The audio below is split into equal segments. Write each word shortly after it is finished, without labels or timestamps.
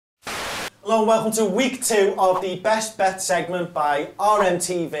Hello and welcome to week 2 of the Best Bet segment by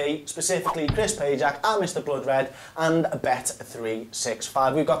RMTV, specifically Chris Pajak and Mr. Bloodred and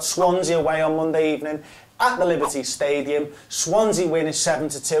Bet365. We've got Swansea away on Monday evening at the Liberty Stadium. Swansea win is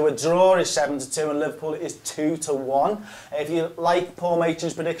 7-2, a draw is 7-2 and Liverpool is 2-1. If you like Paul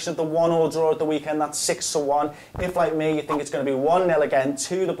Machin's prediction of the 1-1 draw at the weekend, that's 6-1. If like me you think it's going to be 1-0 again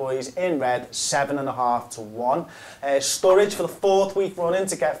to the boys in red, 7.5-1. Sturridge for the 4th week running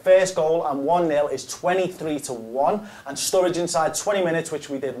to get first goal and 1-0 is 23-1, and Sturridge inside 20 minutes,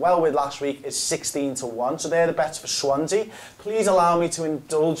 which we did well with last week, is 16-1. So they're the bets for Swansea. Please allow me to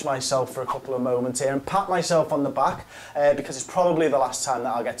indulge myself for a couple of moments here and pat myself on the back because it's probably the last time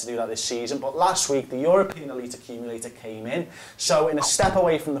that I'll get to do that this season. But last week the European Elite Accumulator came in, so in a step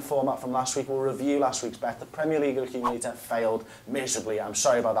away from the format from last week, we'll review last week's bet. The Premier League Accumulator failed miserably. I'm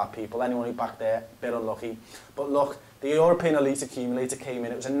sorry about that, people. Anyone who backed there, a bit unlucky. But look, the European Elite Accumulator came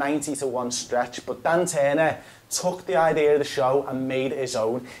in. It was a 90-1 stretch, but Dan Turner took the idea of the show and made it his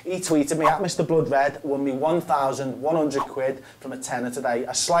own. He tweeted me at Mr. Bloodred, won me 1,100 quid from a tenner today.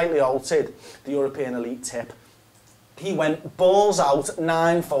 I slightly altered the European Elite tip. He went balls out,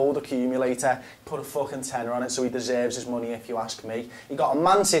 9-fold accumulator, put a fucking tenner on it, so he deserves his money if you ask me. He got a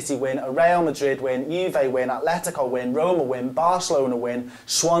Man City win, a Real Madrid win, Juve win, Atletico win, Roma win, Barcelona win,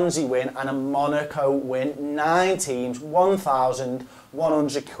 Swansea win and a Monaco win. 9 teams,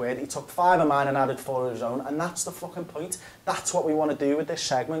 1,100 quid. He took 5 of mine and added 4 of his own, and that's the fucking point. That's what we want to do with this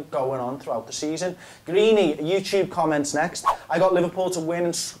segment going on throughout the season. Greeny, YouTube comments next. I got Liverpool to win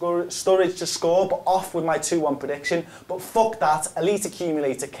and Sturridge to score, but off with my 2-1 prediction. But fuck that, Elite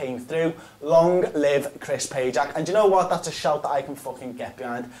Accumulator came through. Long live Chris Pajak. And you know what? That's a shout that I can fucking get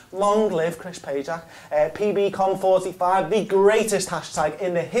behind. Long live Chris Pajak. PBCom45, the greatest hashtag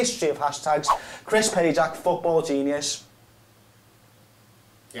in the history of hashtags. Chris Pajak, football genius.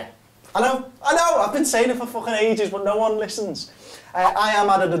 Yeah. I know, I've been saying it for fucking ages, but no one listens. I am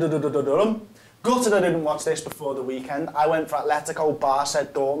at gutted I didn't watch this before the weekend. I went for Atletico, Barca,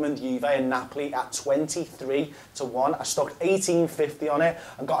 Dortmund, Juve and Napoli at 23-1. I stuck 18.50 on it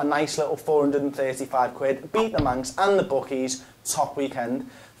and got a nice little 435 quid. Beat the Manx and the bookies. Top weekend.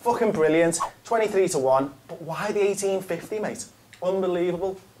 Fucking brilliant. 23-1. But why the 18.50, mate?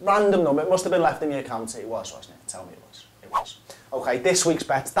 Unbelievable. Random number. It must have been left in your account. It was, wasn't it? Tell me it was. It was. Okay, this week's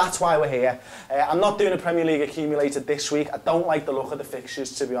bet, that's why we're here. I'm not doing a Premier League accumulator this week. I don't like the look of the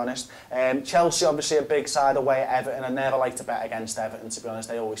fixtures, to be honest. Chelsea, obviously a big side away at Everton. I never like to bet against Everton, to be honest.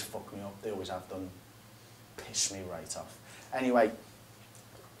 They always fuck me up. They always have done. Piss me right off. Anyway,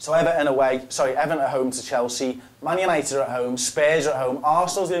 so Everton at home to Chelsea. Man United are at home. Spurs are at home.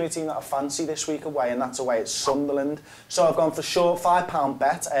 Arsenal's the only team that I fancy this week away, and that's away at Sunderland. So I've gone for short £5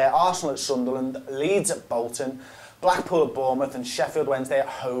 bet. Arsenal at Sunderland, Leeds at Bolton, Blackpool at Bournemouth and Sheffield Wednesday at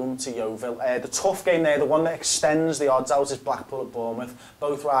home to Yeovil. The tough game there, the one that extends the odds out, is Blackpool at Bournemouth.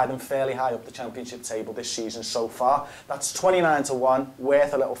 Both riding fairly high up the Championship table this season so far. That's 29-1,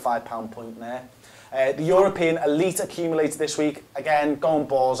 worth a little £5 point there. The European Elite Accumulator this week, again, going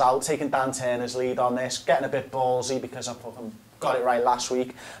balls out, taking Dan Turner's lead on this, getting a bit ballsy because I fucking got it right last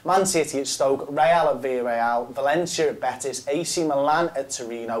week. Man City at Stoke, Real at Villarreal, Valencia at Betis, AC Milan at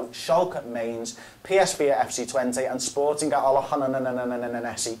Torino, Schalke at Mainz, PSV at FC Twente and Sporting at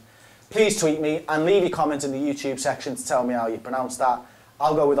Olahanananananananesi. Please tweet me and leave your comment in the YouTube section to tell me how you pronounce that.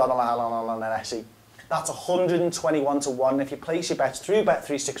 I'll go with Olahananananananesi. That's 121-1. If you place your bets through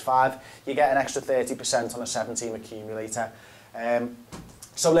Bet365, you get an extra 30% on a 7-team accumulator.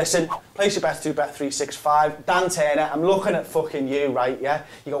 So listen, place your bets through Bet365. Dan Turner, I'm looking at fucking you, right, yeah?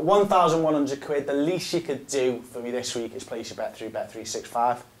 You got 1,100 quid. The least you could do for me this week is place your bet through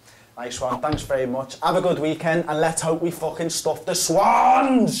Bet365. Nice one, thanks very much. Have a good weekend and let's hope we fucking stuff the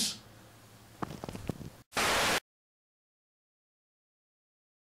Swans!